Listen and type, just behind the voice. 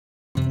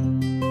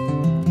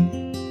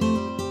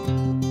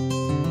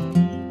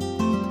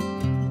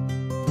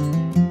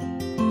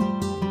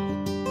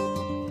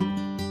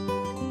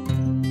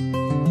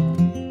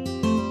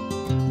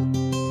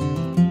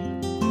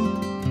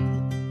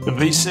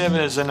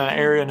V7 is in an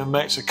area in New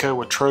Mexico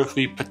with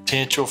trophy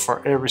potential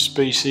for every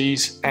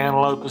species.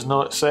 Antelope is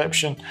no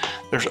exception.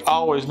 There's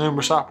always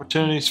numerous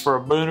opportunities for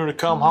a booner to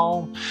come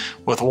home,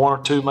 with one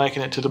or two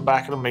making it to the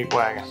back of the meat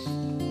wagon.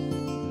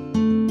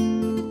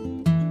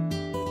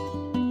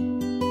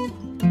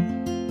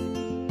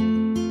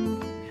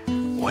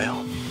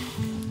 Well,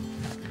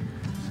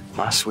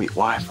 my sweet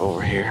wife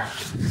over here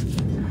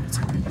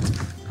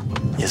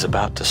is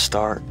about to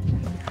start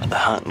the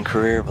hunting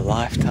career of a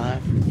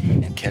lifetime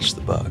and catch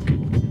the buck.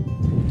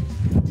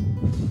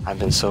 I've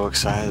been so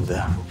excited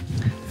to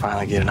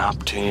finally get an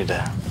opportunity to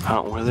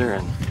hunt with her,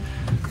 and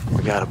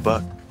we got a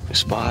buck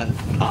spotted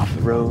off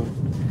the road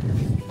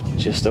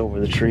just over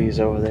the trees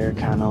over there,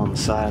 kind of on the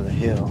side of the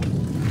hill.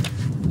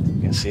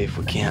 We can see if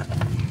we can't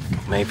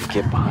maybe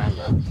get behind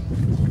the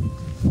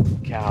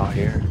cow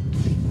here.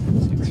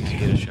 See if we can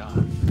get a shot.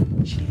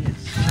 She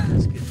is.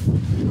 That's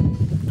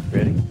good.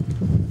 Ready?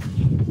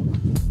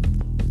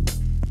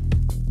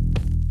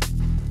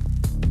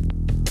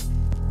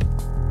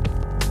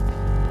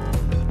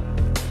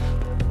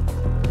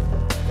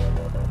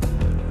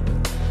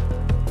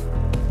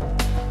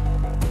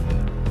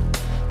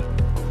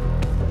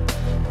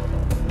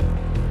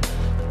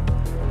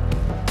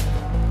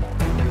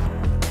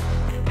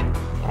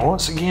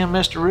 Once again,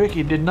 Mr.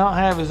 Ricky did not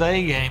have his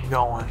A game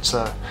going,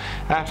 so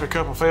after a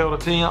couple failed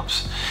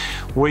attempts,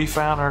 we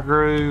found our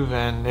groove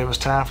and it was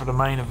time for the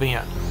main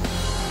event.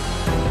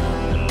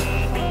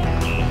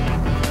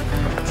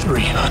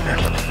 300.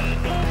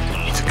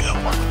 It's a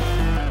good one.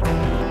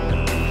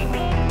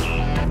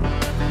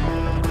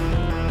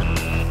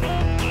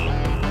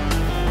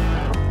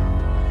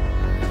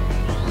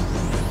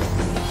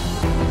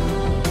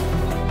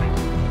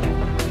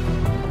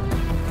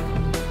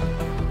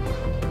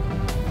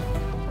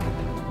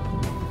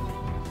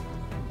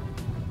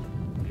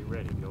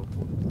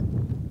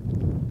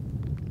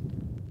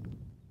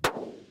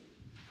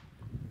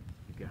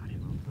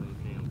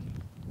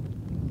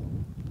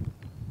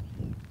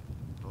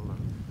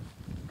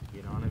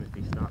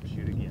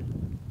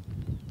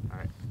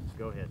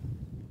 Go ahead.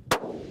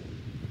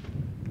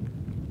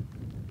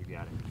 You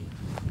got it.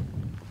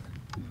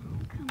 Oh,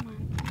 come on,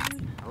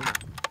 dude. Hold on.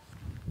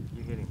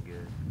 You're hitting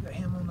good. Got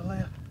him on the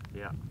left?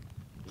 Yeah.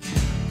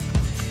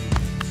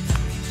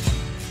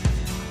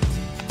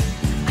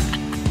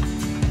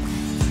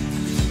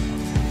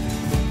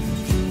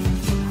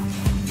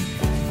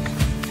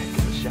 Give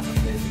it a shot,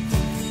 baby.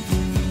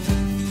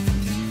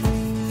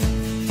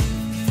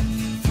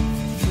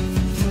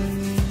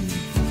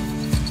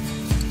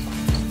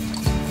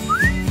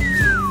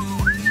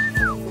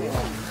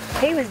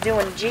 He was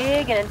doing a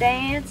jig and a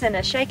dance and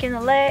a shaking the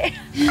leg.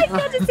 I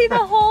got to see the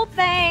whole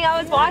thing. I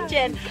was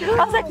watching.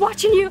 I was like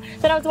watching you,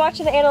 then I was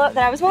watching the antelope,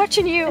 then I was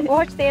watching you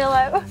watch the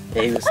antelope.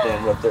 Yeah, he was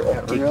standing up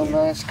there. Real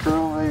nice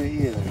curl there. He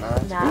is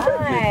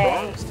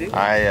nice. Nice.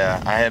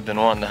 I have been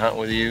wanting to hunt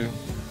with you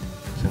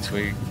since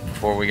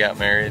before we got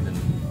married, and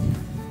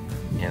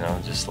you know,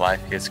 just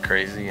life gets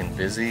crazy and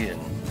busy,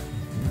 and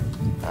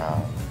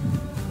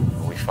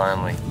we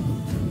finally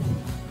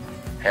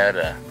had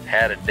a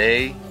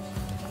day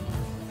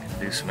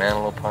to do some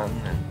antelope hunting,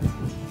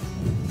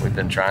 and we've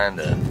been trying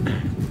to,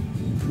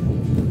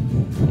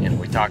 you know,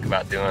 we talk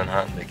about doing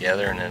hunting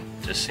together, and it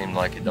just seemed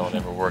like it don't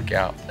ever work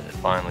out, but it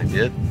finally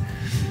did,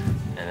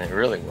 and it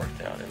really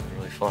worked out. It was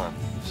really fun.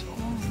 So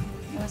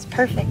It was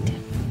perfect.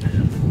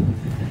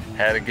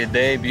 had a good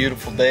day,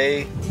 beautiful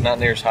day, not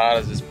near as hot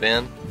as it's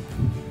been.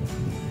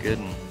 Good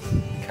and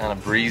kind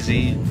of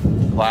breezy,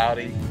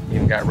 cloudy.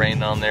 Even got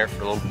rained on there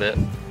for a little bit.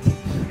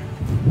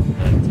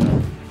 But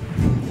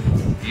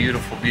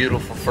beautiful,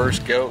 beautiful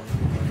first goat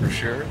for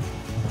sure.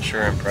 I'm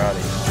sure I'm proud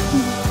of you.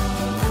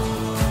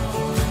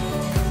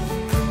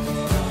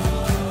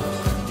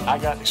 I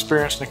got to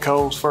experience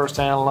Nicole's first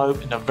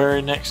antelope, and the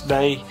very next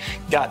day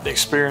got to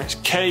experience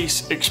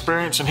Case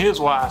experiencing his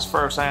wife's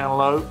first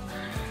antelope.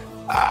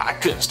 I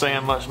couldn't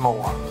stand much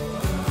more.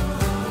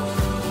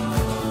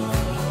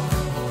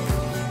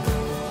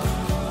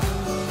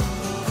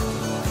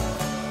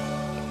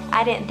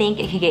 I didn't think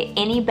it could get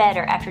any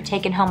better after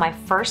taking home my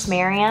first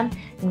Merriam,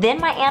 then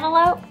my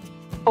antelope.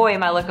 Boy,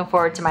 am I looking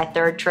forward to my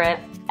third trip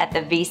at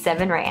the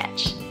V7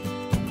 Ranch.